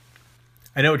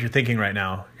I know what you're thinking right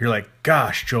now. You're like,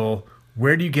 gosh, Joel,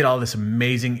 where do you get all this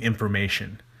amazing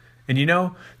information? And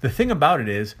the thing about it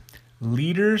is,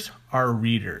 leaders are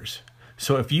readers.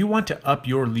 So if you want to up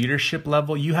your leadership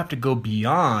level, you have to go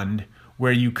beyond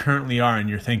where you currently are in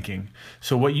your thinking.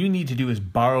 So what you need to do is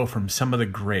borrow from some of the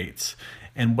greats.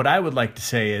 And what I would like to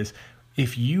say is,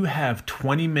 if you have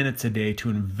 20 minutes a day to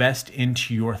invest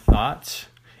into your thoughts,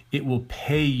 it will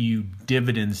pay you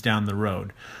dividends down the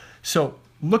road. So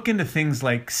look into things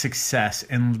like success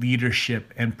and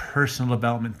leadership and personal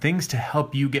development, things to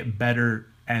help you get better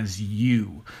as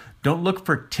you. Don't look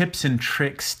for tips and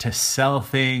tricks to sell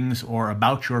things or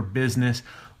about your business.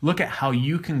 Look at how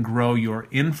you can grow your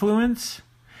influence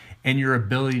and your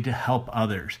ability to help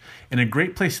others. And a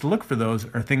great place to look for those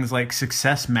are things like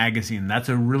Success Magazine. That's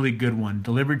a really good one.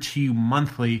 Delivered to you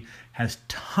monthly, has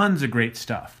tons of great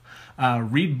stuff.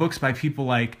 Read books by people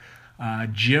like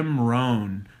Jim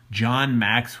Rohn, John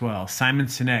Maxwell, Simon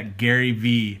Sinek, Gary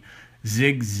Vee,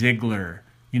 Zig Ziglar.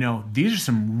 These are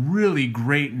some really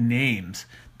great names.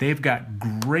 They've got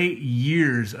great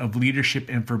years of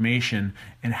leadership information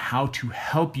and how to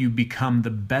help you become the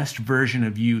best version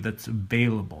of you that's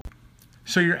available.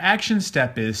 So your action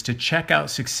step is to check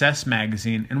out Success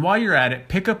Magazine, and while you're at it,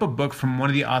 pick up a book from one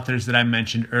of the authors that I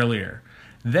mentioned earlier.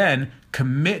 Then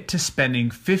commit to spending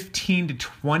 15 to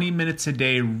 20 minutes a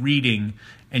day reading,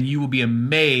 and you will be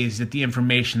amazed at the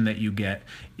information that you get.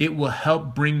 It will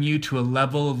help bring you to a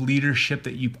level of leadership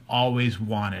that you've always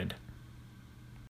wanted.